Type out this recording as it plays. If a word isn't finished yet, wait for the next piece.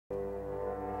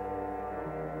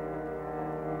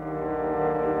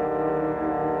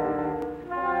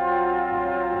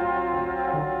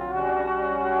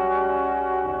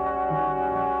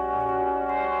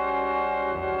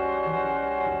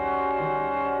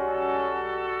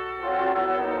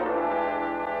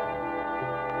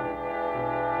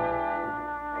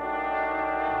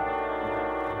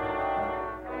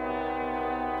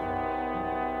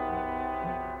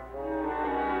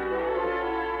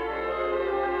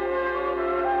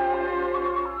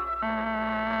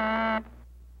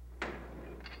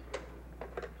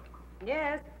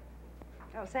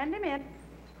I'll send him in.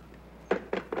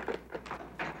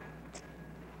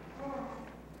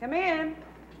 Come in.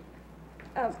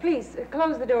 Oh, please,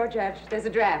 close the door, Judge. There's a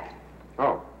draft.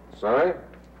 Oh, sorry.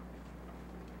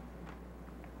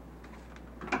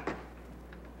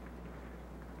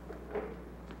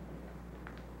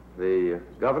 The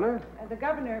governor? The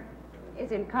governor is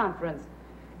in conference.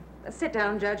 Sit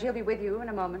down, Judge. He'll be with you in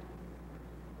a moment.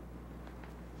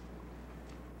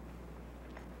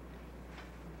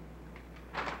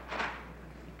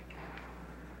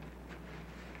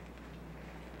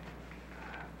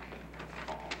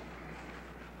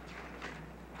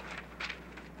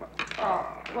 Oh,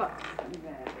 what's the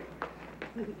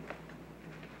matter?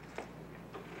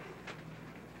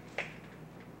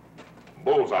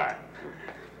 Bullseye.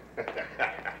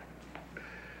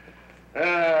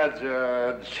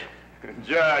 Judge.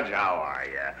 Judge, how are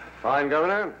you? Fine,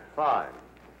 Governor. Fine.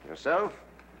 Yourself?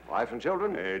 Wife and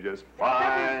children? Hey, just A couple of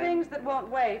fine. things that won't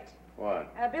wait.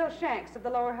 What? Bill Shanks of the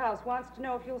lower house wants to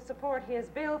know if you'll support his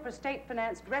bill for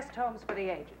state-financed rest homes for the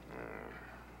aged.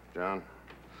 John?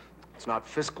 It's not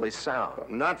fiscally sound.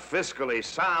 Not fiscally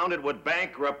sound. It would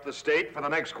bankrupt the state for the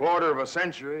next quarter of a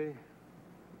century.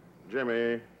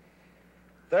 Jimmy.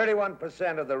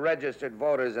 31% of the registered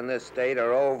voters in this state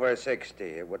are over 60.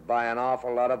 It would buy an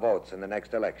awful lot of votes in the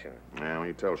next election. Yeah, when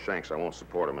you tell Shanks I won't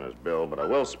support him in his bill, but I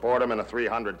will support him in a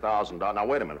 $300,000... Now,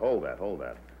 wait a minute. Hold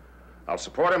that. I'll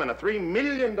support him in a $3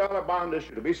 million bond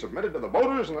issue to be submitted to the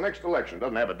voters in the next election.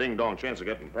 Doesn't have a ding-dong chance of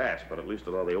getting passed, but at least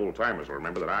all the old-timers will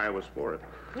remember that I was for it.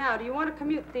 Now, do you want to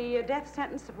commute the death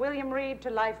sentence of William Reed to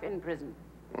life in prison?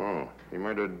 Oh, he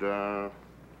murdered,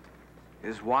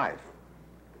 His wife.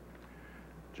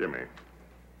 Jimmy.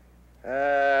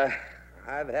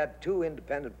 I've had 2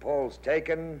 independent polls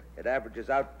taken. It averages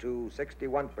out to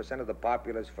 61% of the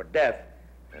populace for death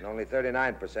and only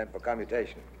 39% for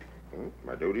commutation.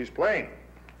 My duty's plain.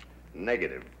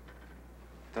 Negative.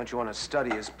 Don't you want to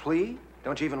study his plea?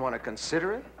 Don't you even want to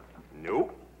consider it?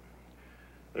 Nope.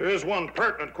 There is one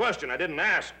pertinent question I didn't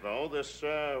ask, though. This,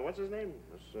 what's his name?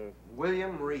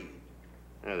 William Reed.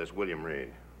 Yeah, this William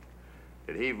Reed.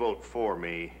 Did he vote for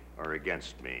me or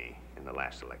against me in the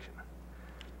last election?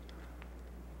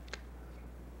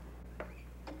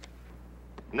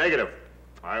 Negative.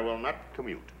 I will not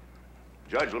commute.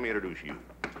 Judge, let me introduce you.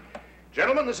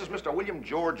 Gentlemen, this is Mr. William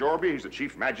George Orby. He's the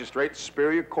Chief Magistrate,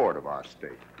 Superior Court of our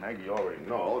state. Maggie, you already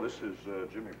know. This is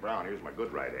Jimmy Brown. Here's my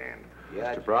good right hand.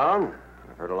 Yeah, Mr. Brown,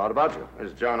 I've heard a lot about you.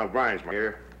 This is John O'Brien's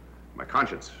here. My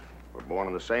conscience. We're born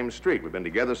on the same street. We've been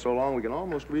together so long we can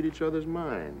almost read each other's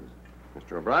minds.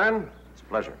 Mr. O'Brien, it's a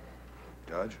pleasure.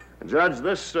 Judge? Judge,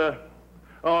 this,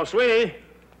 oh, sweetie.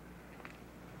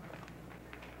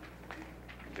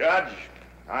 Judge,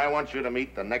 I want you to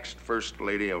meet the next First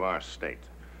Lady of our state.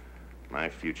 My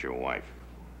future wife.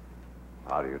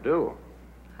 How do you do?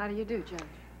 How do you do, Judge?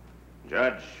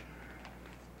 Judge,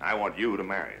 I want you to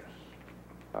marry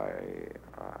us.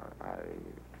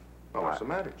 Oh, what's the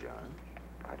matter, John?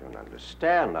 I don't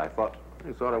understand. I thought...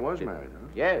 You thought I was married, huh?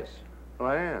 Yes. Well,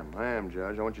 I am,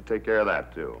 Judge. I want you to take care of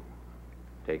that, too.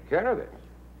 Take care of it.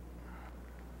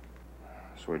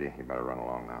 Sweetie, you better run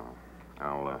along now.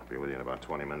 I'll be with you in about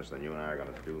 20 minutes, then you and I are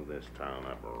going to do this town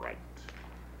up right.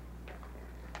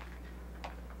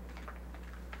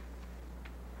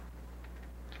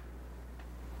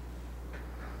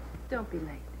 Don't be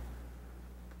late.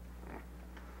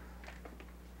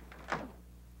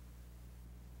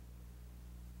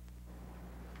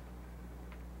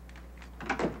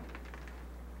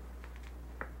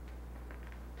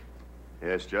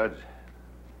 Yes, Judge.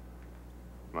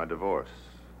 My divorce.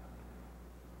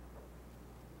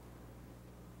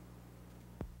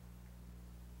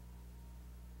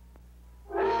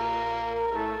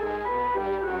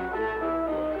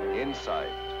 Insight.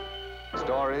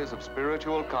 Stories of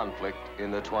spiritual conflict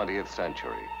in the 20th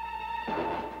century.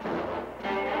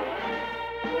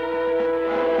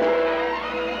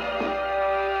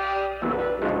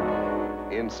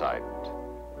 Insight.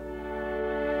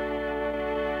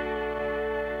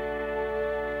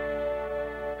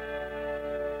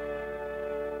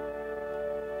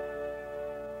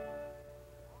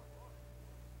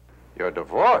 Your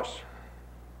divorce?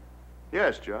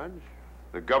 Yes, Judge.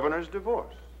 The governor's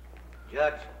divorce.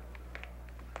 Judge,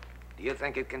 do you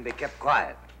think it can be kept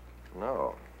quiet?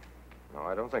 No. No,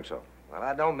 I don't think so. Well,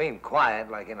 I don't mean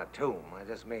quiet like in a tomb. I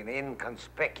just mean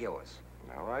inconspicuous.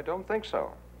 No, I don't think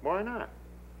so. Why not?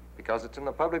 Because it's in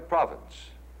the public province.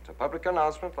 It's a public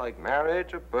announcement like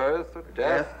marriage or birth or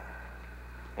death.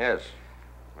 Yes.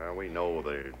 Well, we know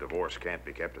the divorce can't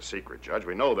be kept a secret, Judge.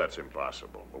 We know that's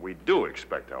impossible. But we do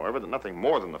expect, however, that nothing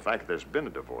more than the fact that there's been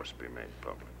a divorce be made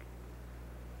public.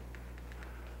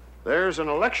 There's an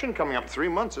election coming up in 3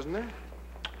 months, isn't there?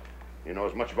 You know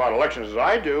as much about elections as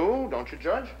I do, don't you,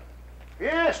 Judge?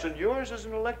 Yes, and yours is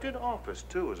an elected office,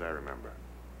 too, as I remember.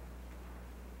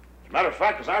 As a matter of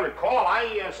fact, as I recall,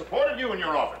 I supported you in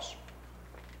your office.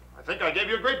 I think I gave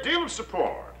you a great deal of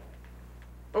support.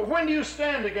 But when do you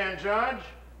stand again, Judge?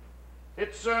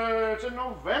 It's in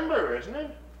November, isn't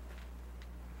it?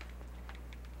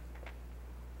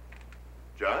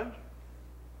 Judge?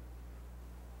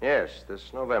 Yes,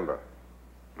 this November.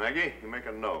 Maggie, you make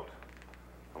a note.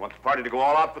 I want the party to go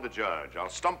all out for the judge. I'll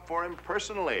stump for him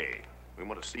personally. We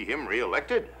want to see him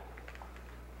re-elected.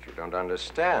 You don't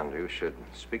understand. You should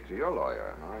speak to your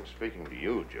lawyer. I'm speaking to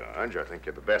you, Judge. I think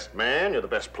you're the best man, you're the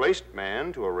best placed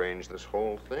man to arrange this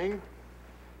whole thing.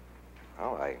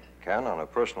 Well, I can, on a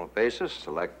personal basis,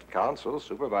 select counsel,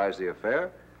 supervise the affair.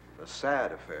 A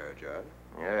sad affair, Judge.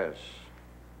 Yes.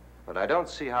 But I don't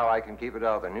see how I can keep it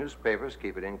out of the newspapers,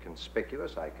 keep it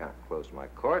inconspicuous. I can't close my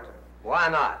court. Why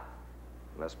not?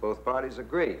 Unless both parties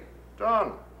agree.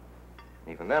 Done.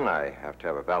 Even then, I have to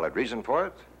have a valid reason for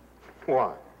it.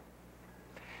 Why?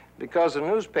 Because the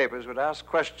newspapers would ask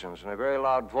questions in a very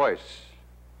loud voice.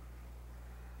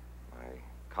 My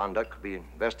conduct could be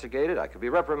investigated. I could be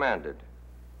reprimanded.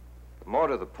 But more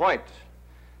to the point,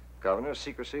 Governor,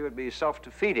 secrecy would be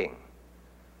self-defeating.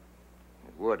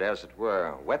 It would, as it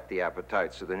were, whet the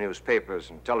appetites of the newspapers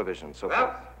and television and so forth.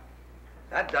 Well,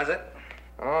 that does it.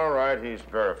 All right, he's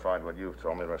verified what you've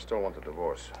told me, but I still want the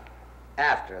divorce.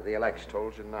 After the I election.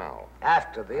 told you now.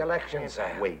 After the election,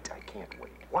 sir. Wait, I can't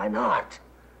wait. Why not?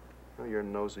 Oh, you're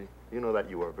nosy. You know that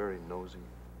you are very nosy.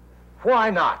 Why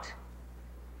not?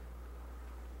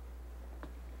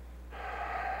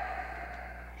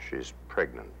 She's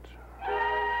pregnant.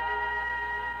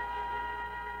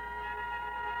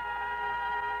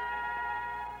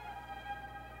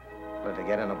 Tell her to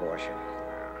get an abortion.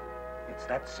 It's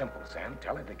that simple, Sam.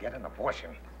 Tell her to get an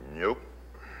abortion. Nope.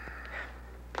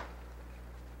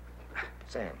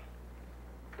 Sam,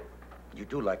 you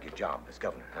do like your job as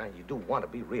governor, huh? You do want to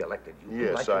be reelected. You do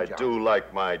Yes, like your I job. do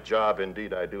like my job.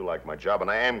 Indeed, I do like my job,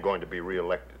 and I am going to be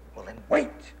reelected. Well, then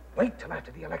wait. Wait till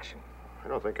after the election. I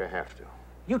don't think I have to.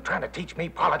 You trying to teach me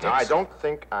politics? No, I don't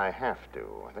think I have to.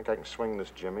 I think I can swing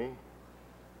this, Jimmy.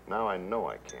 Now I know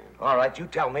I can. All right, you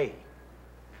tell me.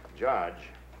 Judge,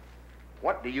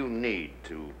 what do you need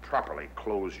to properly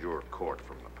close your court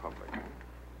from the public?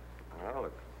 Well, a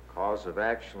cause of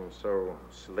action so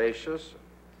salacious,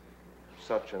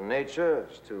 such a nature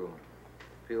as to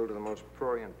appeal to the most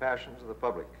prurient passions of the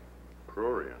public.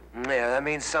 Prurient? Yeah, that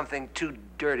means something too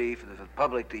dirty for the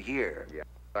public to hear. Yeah,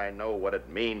 I know what it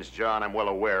means, John. I'm well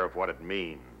aware of what it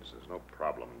means. There's no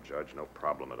problem, Judge, no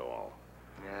problem at all.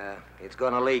 Yeah, it's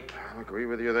gonna leak. I agree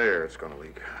with you there. It's going to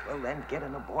leak. Well, then get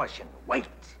an abortion. Wait.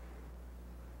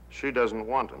 She doesn't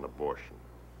want an abortion.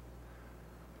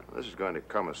 This is going to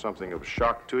come as something of a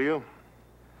shock to you.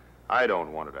 I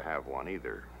don't want her to have one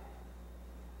either.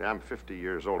 Yeah, I'm 50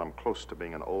 years old. I'm close to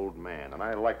being an old man, and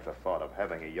I like the thought of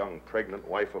having a young pregnant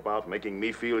wife about, making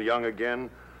me feel young again.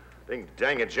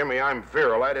 Dang it, Jimmy, I'm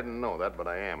virile. I didn't know that, but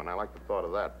I am, and I like the thought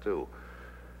of that, too.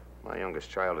 My youngest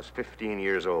child is 15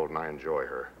 years old, and I enjoy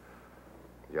her.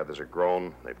 The others are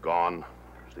grown. They've gone.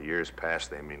 As the years pass,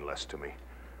 they mean less to me.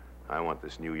 I want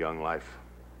this new young life.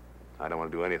 I don't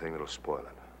want to do anything that'll spoil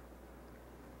it.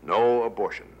 No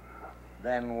abortion.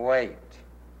 Then wait.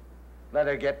 Let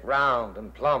her get round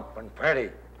and plump and pretty.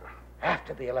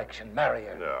 After the election, marry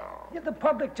her. No. Yeah, the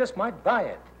public just might buy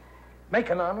it.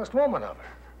 Make an honest woman of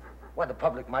her. Well, the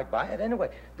public might buy it anyway.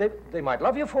 They might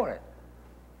love you for it.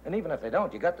 And even if they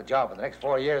don't, you got the job for the next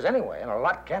 4 years anyway, and a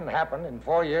lot can happen in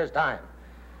 4 years' time.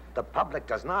 The public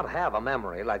does not have a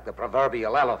memory like the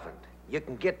proverbial elephant. You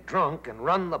can get drunk and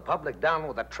run the public down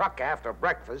with a truck after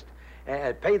breakfast,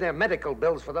 pay their medical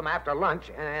bills for them after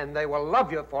lunch, and they will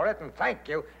love you for it and thank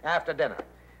you after dinner.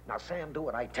 Now, Sam, do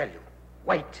what I tell you.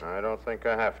 Wait. I don't think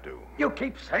I have to. You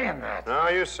keep saying that. No,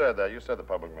 you said that. You said the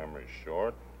public memory's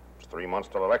short. It's 3 months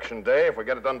till Election Day. If we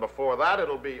get it done before that,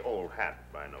 it'll be old hat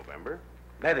by November.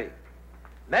 Maybe.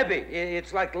 Maybe.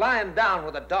 It's like lying down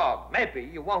with a dog. Maybe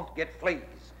you won't get fleas.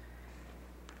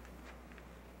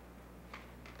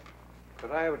 Could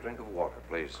I have a drink of water,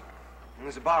 please?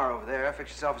 There's a bar over there.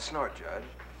 Fix yourself a snort, Judge.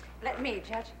 Let me,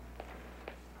 Judge.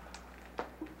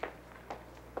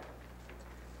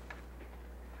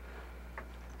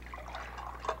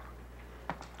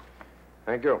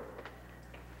 Thank you.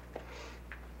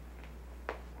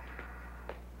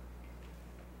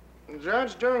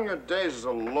 Judge, during your days as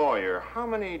a lawyer, how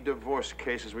many divorce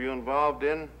cases were you involved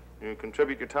in? You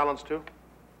contribute your talents to?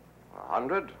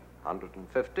 100,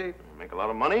 150. Make a lot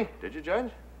of money, did you,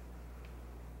 Judge?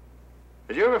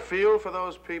 Did you ever feel for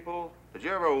those people? Did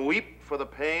you ever weep for the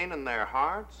pain in their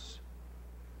hearts?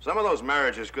 Some of those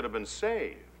marriages could have been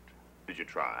saved. Did you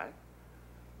try?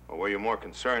 Or were you more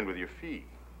concerned with your fee?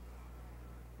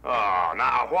 Oh,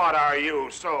 now what are you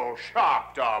so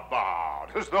shocked about?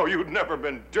 As though you'd never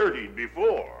been dirtied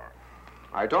before.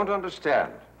 I don't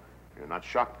understand. You're not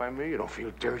shocked by me? You don't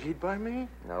feel dirtied by me?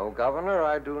 No, Governor,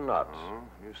 I do not. Oh,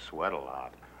 you sweat a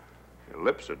lot. Your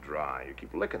lips are dry. You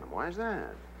keep licking them. Why is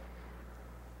that?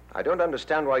 I don't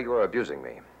understand why you are abusing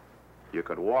me. You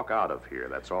could walk out of here.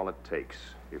 That's all it takes.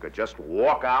 You could just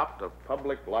walk out of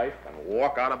public life and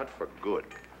walk out of it for good.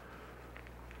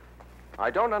 I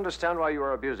don't understand why you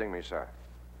are abusing me, sir.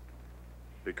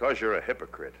 Because you're a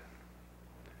hypocrite.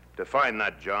 Define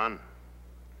that, John.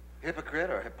 Hypocrite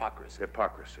or hypocrisy?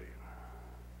 Hypocrisy.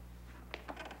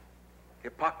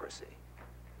 Hypocrisy.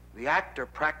 The act or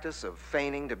practice of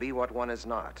feigning to be what one is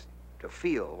not, to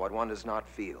feel what one does not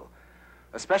feel,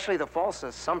 especially the false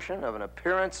assumption of an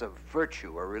appearance of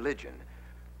virtue or religion,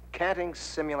 canting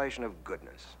simulation of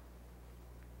goodness.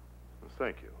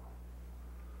 Thank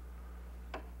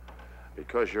you.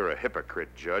 Because you're a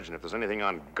hypocrite, Judge, and if there's anything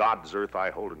on God's earth I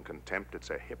hold in contempt,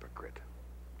 it's a hypocrite.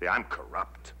 See, I'm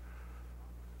corrupt.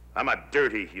 I'm a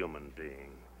dirty human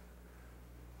being.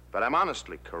 But I'm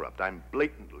honestly corrupt. I'm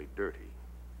blatantly dirty.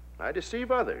 I deceive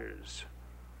others,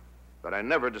 but I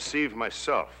never deceive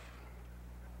myself.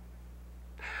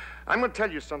 I'm going to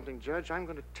tell you something, Judge. I'm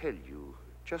going to tell you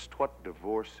just what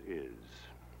divorce is.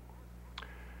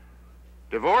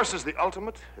 Divorce is the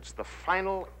ultimate, it's the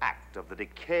final act of the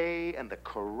decay and the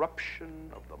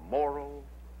corruption of the moral,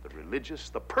 the religious,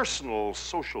 the personal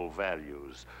social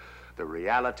values, the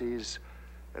realities,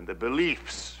 and the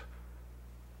beliefs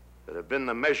that have been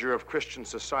the measure of Christian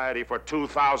society for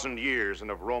 2,000 years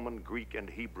and of Roman, Greek, and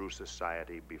Hebrew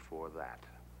society before that.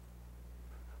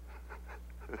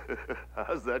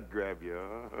 How's that grab you,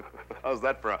 huh? How's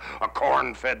that for a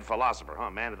corn-fed philosopher,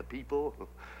 huh? Man of the people?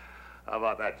 How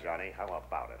about that, Johnny? How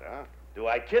about it, huh? Do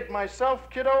I kid myself,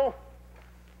 kiddo?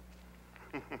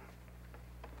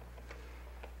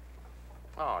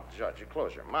 Oh, Judge, you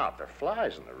close your mouth. There are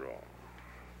flies in the room.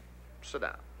 Sit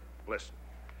down. Listen.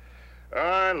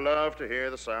 I love to hear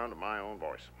the sound of my own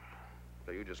voice.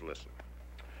 So you just listen.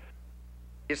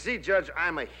 You see, Judge,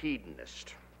 I'm a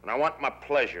hedonist, and I want my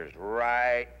pleasures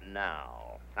right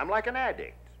now. I'm like an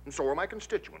addict, and so are my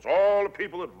constituents, all the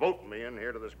people that vote me in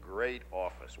here to this great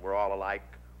office. We're all alike.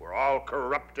 We're all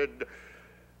corrupted.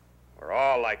 We're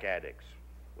all like addicts,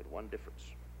 with one difference.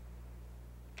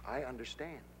 I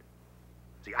understand.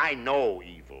 See, I know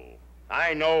evil.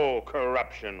 I know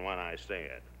corruption when I see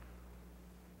it.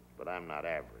 But I'm not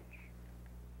average.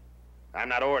 I'm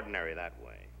not ordinary that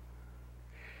way.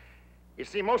 You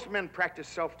see, most men practice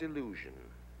self-delusion,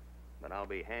 but I'll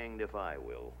be hanged if I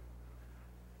will.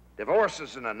 Divorce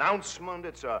is an announcement.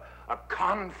 It's a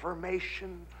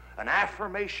confirmation, an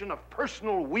affirmation of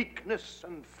personal weakness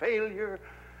and failure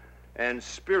and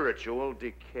spiritual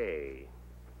decay.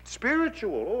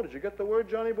 Spiritual. Oh, did you get the word,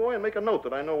 Johnny boy? And make a note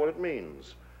that I know what it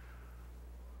means.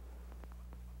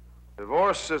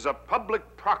 Divorce is a public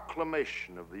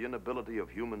proclamation of the inability of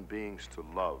human beings to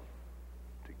love,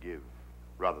 to give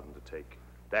rather than to take,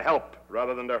 to help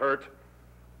rather than to hurt.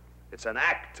 It's an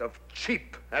act of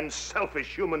cheap and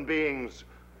selfish human beings.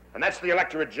 And that's the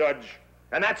electorate, Judge.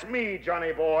 And that's me,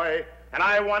 Johnny boy. And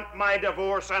I want my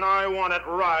divorce, and I want it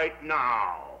right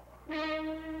now. The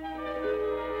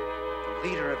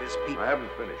leader of his people. I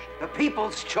haven't finished. The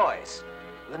people's choice.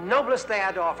 The noblest they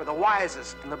had to offer, the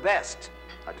wisest and the best.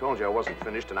 I told you I wasn't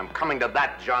finished, and I'm coming to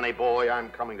that, Johnny boy. I'm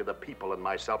coming to the people and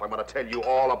myself. I'm going to tell you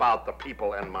all about the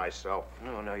people and myself.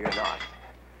 No, you're not.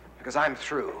 Because I'm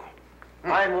through.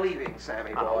 I'm leaving,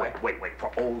 Sammy boy. Wait.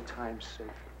 For old time's sake?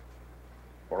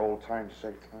 For old time's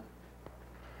sake, huh?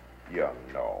 You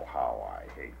know how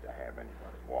I hate to have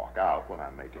anybody walk out when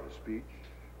I'm making a speech.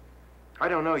 I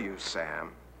don't know you,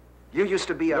 Sam. You used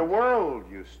to be a... The world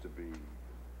used to be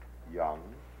young.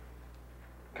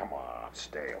 Come on,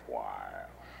 stay a while.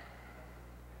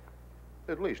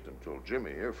 At least until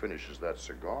Jimmy here finishes that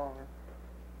cigar.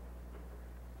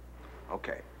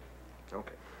 Okay.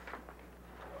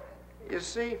 You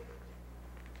see,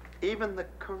 even the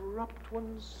corrupt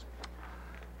ones,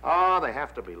 they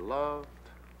have to be loved.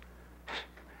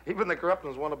 Even the corrupt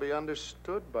ones want to be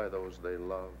understood by those they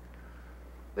love.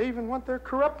 They even want their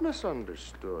corruptness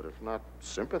understood, if not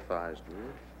sympathized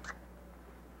with.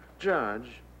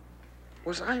 Judge,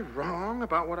 was I wrong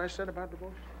about what I said about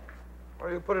divorce?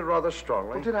 Well, you put it rather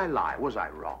strongly. Or did I lie? Was I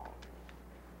wrong?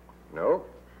 No.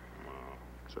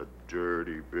 It's a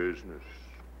dirty business.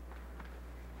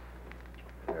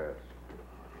 Yes.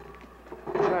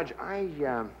 Judge,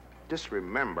 I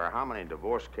disremember how many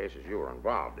divorce cases you were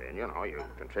involved in. You know, you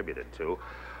contributed to.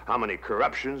 How many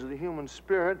corruptions of the human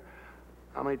spirit.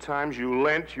 How many times you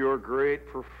lent your great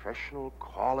professional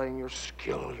calling, your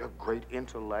skill, your great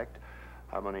intellect.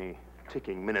 How many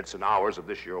ticking minutes and hours of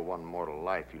this your one mortal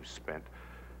life you spent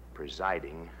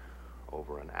presiding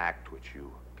over an act which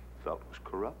you felt was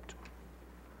corrupt.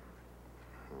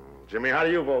 Jimmy, how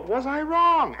do you vote? Was I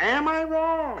wrong? Am I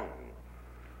wrong?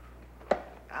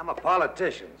 I'm a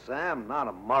politician, Sam, not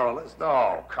a moralist.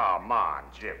 Oh, come on,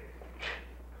 Jimmy.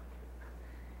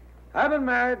 I've been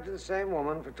married to the same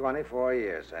woman for 24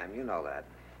 years, Sam. You know that.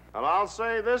 And I'll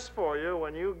say this for you.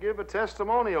 When you give a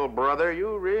testimonial, brother,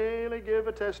 you really give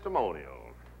a testimonial.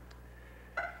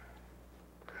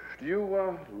 Do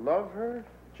you, love her,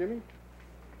 Jimmy?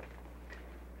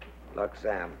 Look,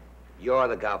 Sam, you're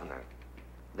the governor.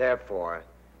 Therefore,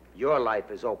 your life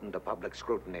is open to public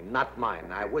scrutiny, not mine.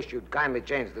 I wish you'd kindly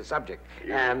change the subject.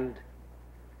 And,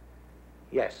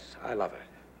 yes, I love her.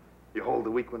 You hold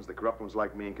the weak ones, the corrupt ones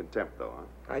like me in contempt, though,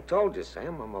 huh? I told you,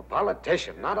 Sam, I'm a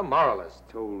politician, not a moralist.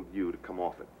 Told you to come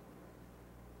off it.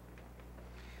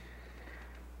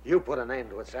 You put a name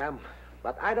to it, Sam.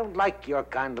 But I don't like your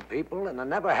kind of people, and I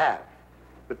never have.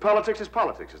 But politics is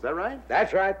politics, is that right?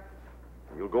 That's right.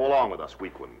 You'll go along with us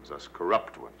weak ones, us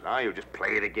corrupt ones, huh? You'll just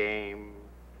play the game.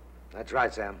 That's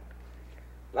right, Sam.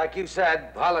 Like you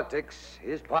said, politics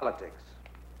is politics.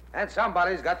 And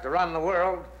somebody's got to run the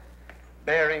world,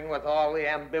 bearing with all the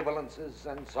ambivalences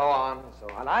and so on and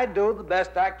so on. I do the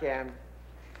best I can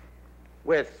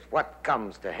with what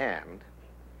comes to hand.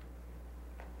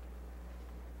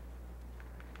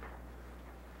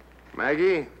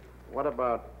 Maggie, what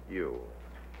about you?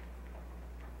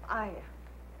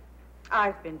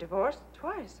 I've been divorced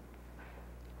twice.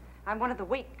 I'm one of the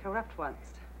weak, corrupt ones.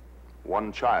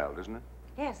 One child, isn't it?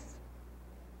 Yes.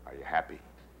 Are you happy?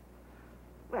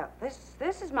 Well,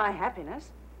 this is my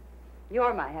happiness.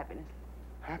 You're my happiness.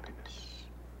 Happiness.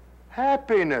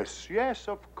 Happiness, yes,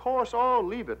 of course. Oh,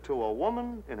 leave it to a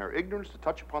woman in her ignorance to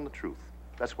touch upon the truth.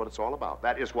 That's what it's all about.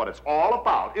 That is what it's all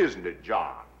about, isn't it,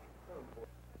 John?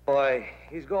 Boy,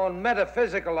 he's going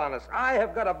metaphysical on us. I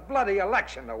have got a bloody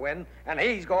election to win, and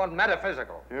he's going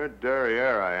metaphysical. You're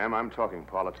derriere, I am. I'm talking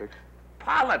politics.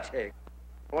 Politics?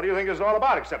 What do you think it's all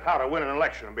about except how to win an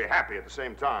election and be happy at the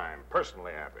same time?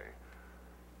 Personally happy.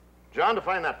 John,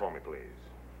 define that for me, please.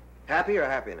 Happy or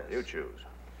happiness? You choose.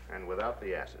 And without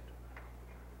the acid.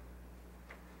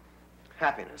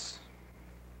 Happiness.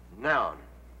 Noun.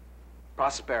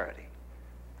 Prosperity.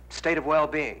 State of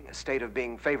well-being, a state of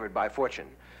being favored by fortune,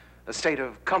 a state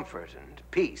of comfort and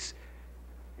peace.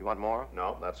 You want more?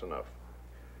 No, that's enough.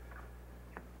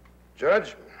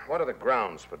 Judge, what are the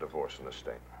grounds for divorce in this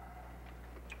state?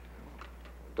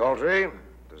 Adultery,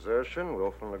 desertion,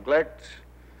 willful neglect,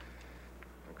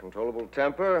 uncontrollable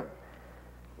temper,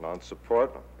 non-support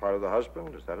on the part of the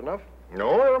husband. Is that enough?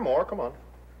 No, there are more. Come on.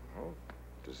 Oh,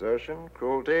 desertion,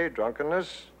 cruelty,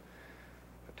 drunkenness,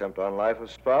 attempt on life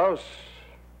of spouse,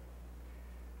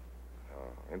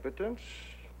 impotence,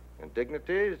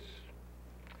 indignities,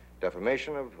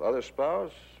 defamation of other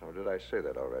spouse, or did I say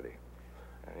that already?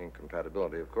 And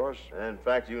incompatibility, of course. In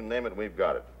fact, you name it, we've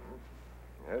got it.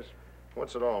 Yes.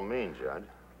 What's it all mean, Judge?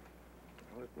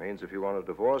 Well, it means if you want a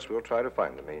divorce, we'll try to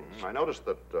find the means. I noticed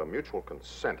that mutual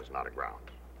consent is not a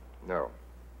ground. No.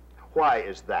 Why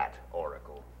is that,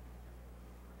 Oracle?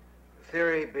 The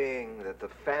theory being that the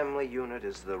family unit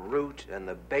is the root and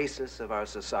the basis of our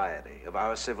society, of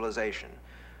our civilization.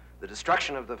 The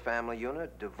destruction of the family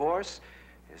unit, divorce,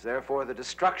 is therefore the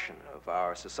destruction of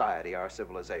our society, our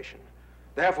civilization.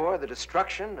 Therefore, the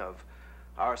destruction of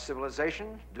our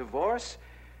civilization, divorce,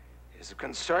 is a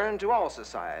concern to all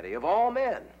society, of all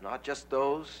men, not just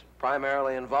those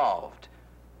primarily involved.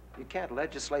 You can't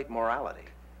legislate morality.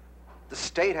 The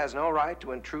state has no right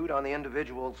to intrude on the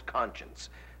individual's conscience,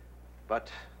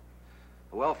 but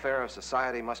the welfare of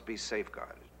society must be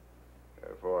safeguarded.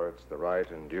 Therefore, it's the right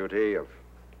and duty of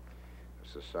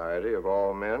society, of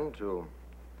all men, to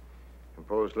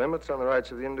impose limits on the rights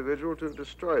of the individual to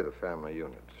destroy the family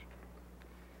unit.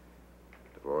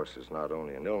 Divorce is not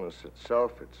only an illness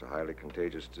itself, it's a highly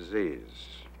contagious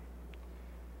disease.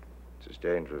 It's as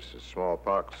dangerous as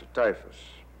smallpox or typhus.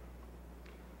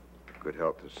 The good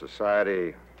health of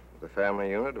society, the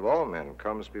family unit of all men,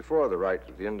 comes before the right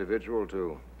of the individual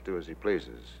to do as he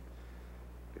pleases,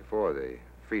 before the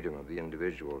freedom of the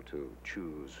individual to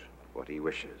choose what he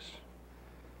wishes,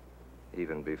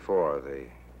 even before the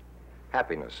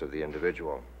happiness of the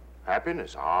individual.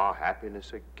 Happiness? Ah,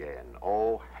 happiness again.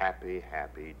 Oh, happy,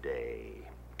 happy day.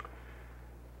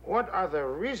 What are the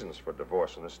reasons for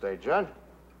divorce in this state, Judge?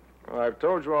 Well, I've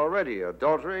told you already.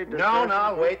 Adultery,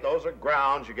 No, wait. Those are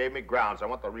grounds. You gave me grounds. I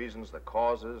want the reasons, the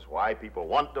causes, why people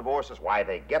want divorces, why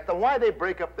they get them, why they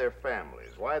break up their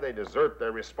families, why they desert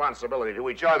their responsibility to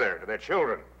each other, to their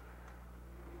children.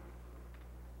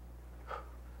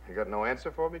 You got no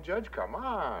answer for me, Judge? Come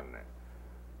on.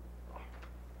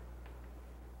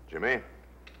 Jimmy?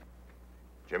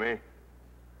 Jimmy?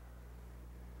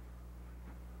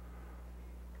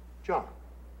 John?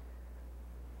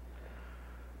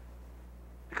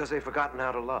 Because they've forgotten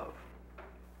how to love.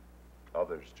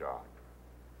 Others, John.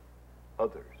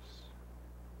 Others.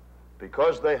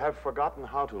 Because they have forgotten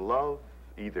how to love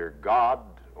either God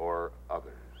or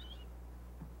others.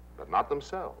 But not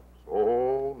themselves.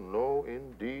 Oh, no,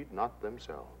 indeed, not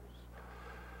themselves.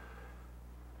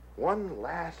 One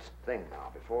last thing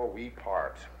now before we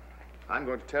part. I'm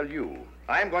going to tell you.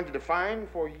 I'm going to define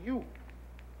for you.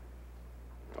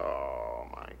 Oh,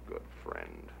 my good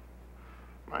friend.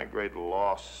 My great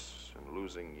loss in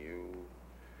losing you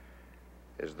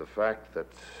is the fact that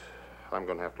I'm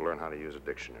going to have to learn how to use a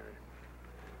dictionary.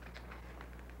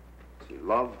 See,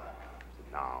 love is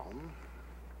a noun.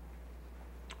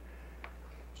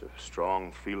 It's a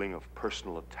strong feeling of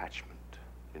personal attachment,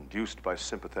 induced by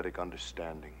sympathetic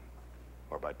understanding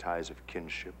or by ties of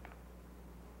kinship,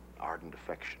 ardent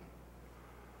affection.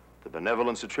 The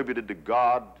benevolence attributed to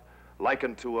God,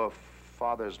 likened to a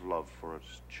father's love for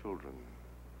his children.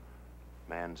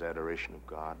 Man's adoration of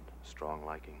God, strong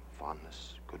liking,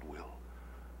 fondness, goodwill.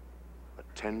 A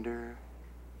tender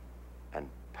and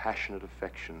passionate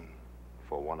affection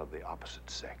for one of the opposite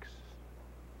sex.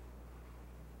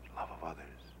 Love of others.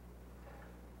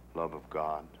 Love of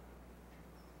God.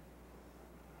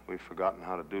 We've forgotten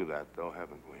how to do that, though,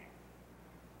 haven't we?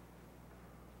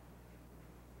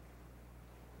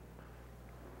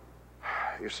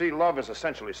 You see, love is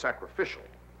essentially sacrificial.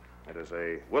 It is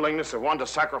a willingness of one to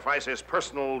sacrifice his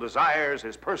personal desires,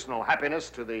 his personal happiness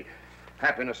to the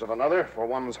happiness of another for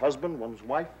one's husband, one's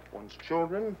wife, one's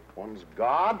children, one's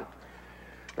God.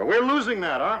 But we're losing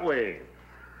that, aren't we?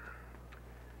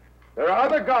 There are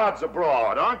other gods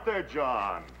abroad, aren't there,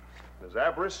 John? There's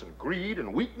avarice and greed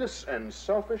and weakness and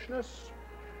selfishness.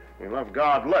 We love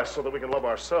God less so that we can love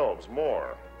ourselves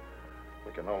more.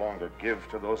 We can no longer give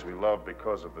to those we love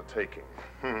because of the taking.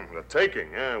 The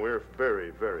taking, yeah, we're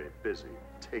very, very busy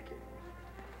taking.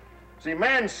 See,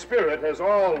 man's spirit has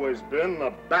always been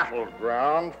the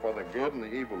battleground for the good and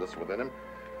the evil that's within him.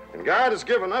 And God has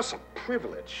given us a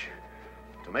privilege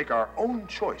to make our own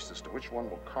choice as to which one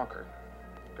will conquer.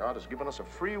 God has given us a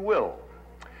free will.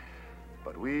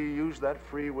 But we use that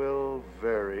free will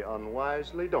very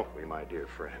unwisely, don't we, my dear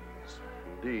friends?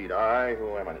 Indeed, I,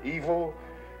 who am an evil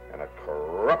and a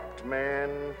corrupt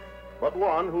man, but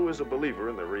one who is a believer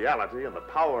in the reality and the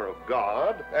power of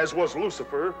God, as was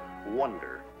Lucifer,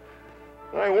 wonder.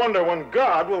 I wonder when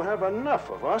God will have enough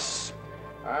of us.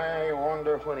 I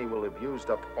wonder when he will have used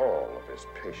up all of his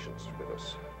patience with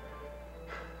us.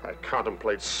 I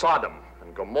contemplate Sodom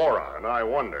and Gomorrah, and I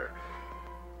wonder.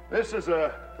 This is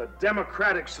a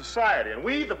democratic society, and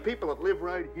we, the people that live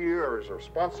right here, are as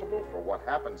responsible for what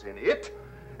happens in it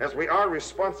as we are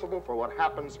responsible for what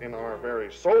happens in our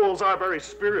very souls, our very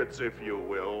spirits, if you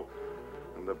will.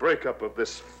 And the breakup of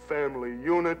this family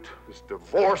unit, this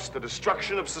divorce, the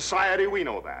destruction of society, we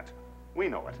know that. We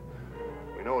know it.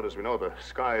 We know it as we know the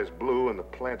sky is blue and the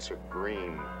plants are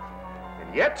green.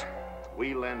 And yet,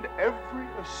 we lend every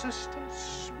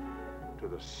assistance to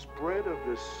the spread of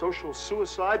this social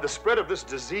suicide, the spread of this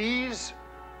disease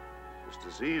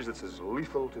that's as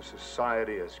lethal to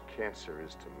society as cancer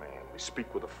is to man. We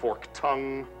speak with a forked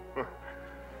tongue,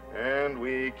 and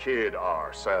we kid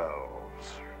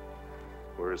ourselves.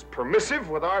 We're as permissive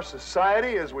with our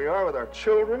society as we are with our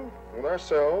children, with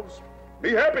ourselves.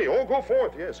 Be happy. Oh, go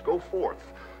forth. Yes, go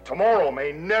forth. Tomorrow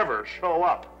may never show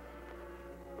up.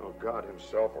 Oh, God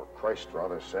himself, or Christ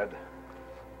rather, said,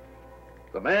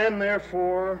 the man,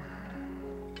 therefore,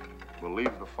 will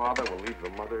leave the father, will leave the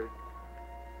mother,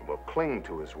 and will cling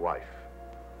to his wife.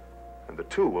 And the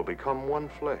two will become one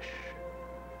flesh.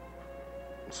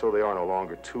 And so they are no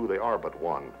longer two, they are but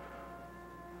one.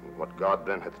 And what God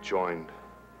then hath joined,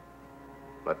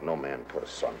 let no man put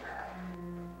asunder.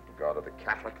 The God of the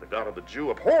Catholic, the God of the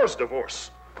Jew abhors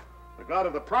divorce. The God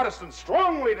of the Protestant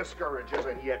strongly discourages,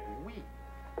 and yet we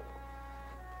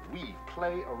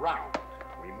play around.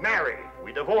 We marry,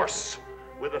 we divorce,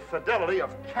 with the fidelity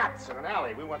of cats in an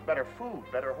alley. We want better food,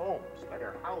 better homes,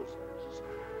 better houses,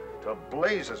 to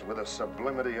blazes with the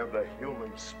sublimity of the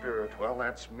human spirit. Well,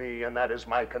 that's me, and that is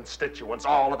my constituents,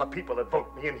 all of the people that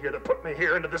vote me in here, that put me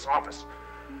here into this office.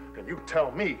 And you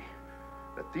tell me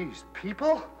that these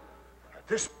people,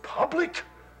 this public,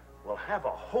 will have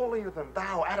a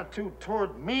holier-than-thou attitude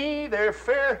toward me, their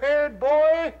fair-haired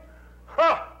boy?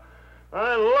 Ha!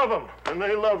 I love them, and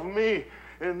they love me,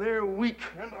 and they're weak,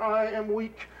 and I am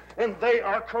weak, and they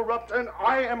are corrupt, and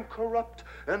I am corrupt,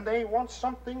 and they want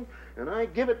something, and I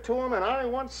give it to them, and I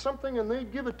want something, and they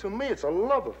give it to me. It's a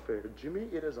love affair, Jimmy.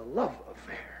 It is a love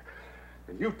affair.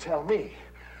 And you tell me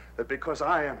that because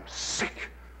I am sick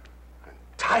and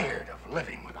tired of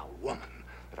living with a woman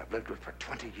that I've lived with for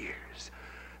 20 years,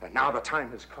 and now the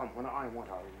time has come when I want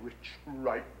a rich,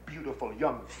 ripe, beautiful,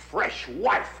 young, fresh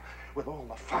wife with all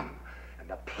the fun and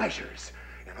the pleasures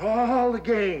and all the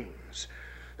games,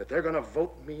 that they're going to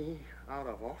vote me out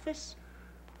of office?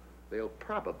 They'll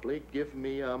probably give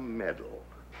me a medal.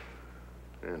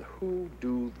 And who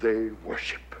do they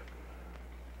worship?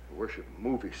 They worship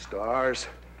movie stars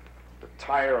that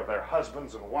tire of their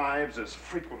husbands and wives as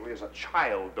frequently as a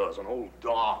child does an old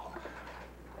doll.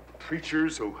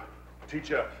 Preachers who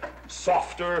teach a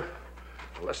softer,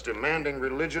 less demanding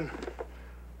religion.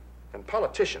 And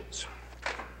politicians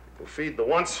who feed the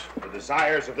wants, the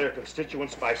desires of their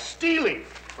constituents by stealing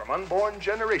from unborn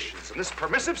generations. And this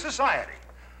permissive society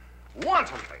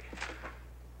wantonly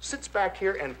sits back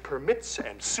here and permits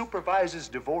and supervises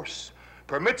divorce,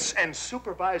 permits and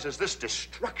supervises this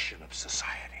destruction of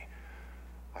society.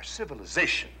 Our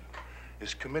civilization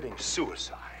is committing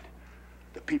suicide.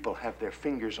 The people have their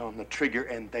fingers on the trigger,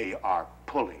 and they are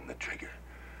pulling the trigger.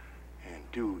 And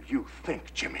do you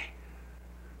think, Jimmy,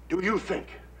 do you think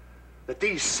that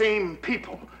these same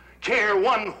people care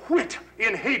one whit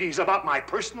in Hades about my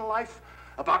personal life,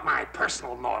 about my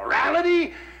personal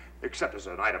morality, except as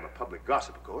an item of public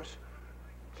gossip, of course?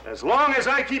 As long as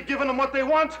I keep giving them what they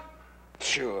want?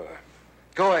 Sure.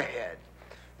 Go ahead.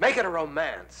 Make it a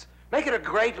romance. Make it a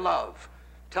great love.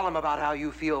 Tell them about how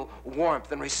you feel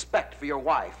warmth and respect for your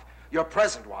wife, your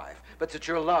present wife, but that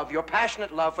your love, your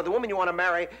passionate love for the woman you want to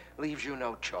marry leaves you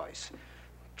no choice.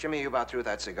 Jimmy, you about through with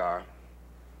that cigar?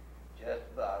 Just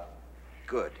about.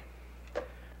 Good.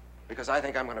 Because I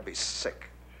think I'm going to be sick.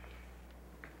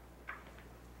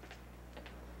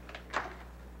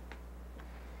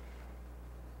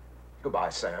 Goodbye,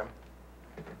 Sam.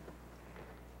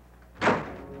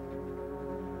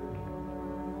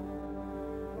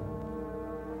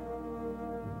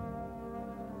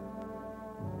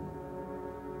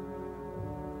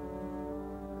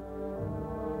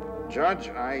 Judge,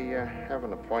 I have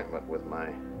an appointment with my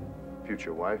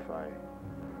future wife.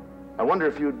 I wonder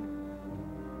if you'd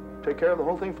take care of the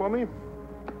whole thing for me?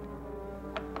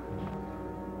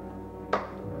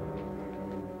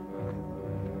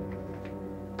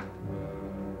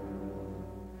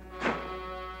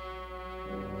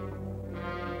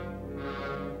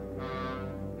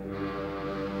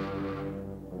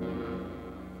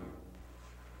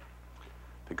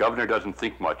 The governor doesn't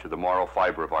think much of the moral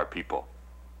fiber of our people.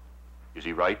 Is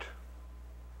he right?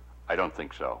 I don't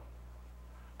think so.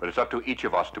 But it's up to each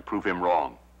of us to prove him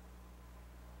wrong.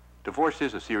 Divorce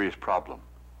is a serious problem.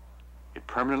 It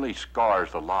permanently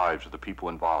scars the lives of the people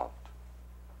involved.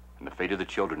 And the fate of the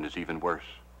children is even worse.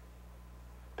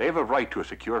 They have a right to a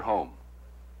secure home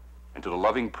and to the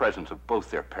loving presence of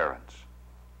both their parents.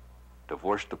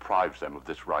 Divorce deprives them of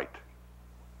this right.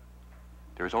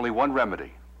 There is only one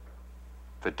remedy: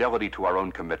 fidelity to our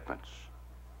own commitments,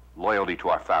 loyalty to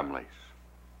our families,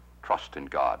 trust in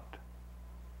God.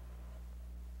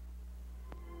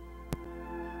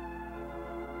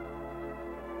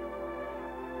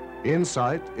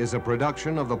 Insight is a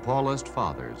production of the Paulist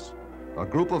Fathers, a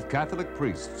group of Catholic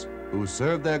priests who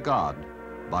serve their God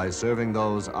by serving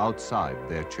those outside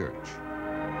their church.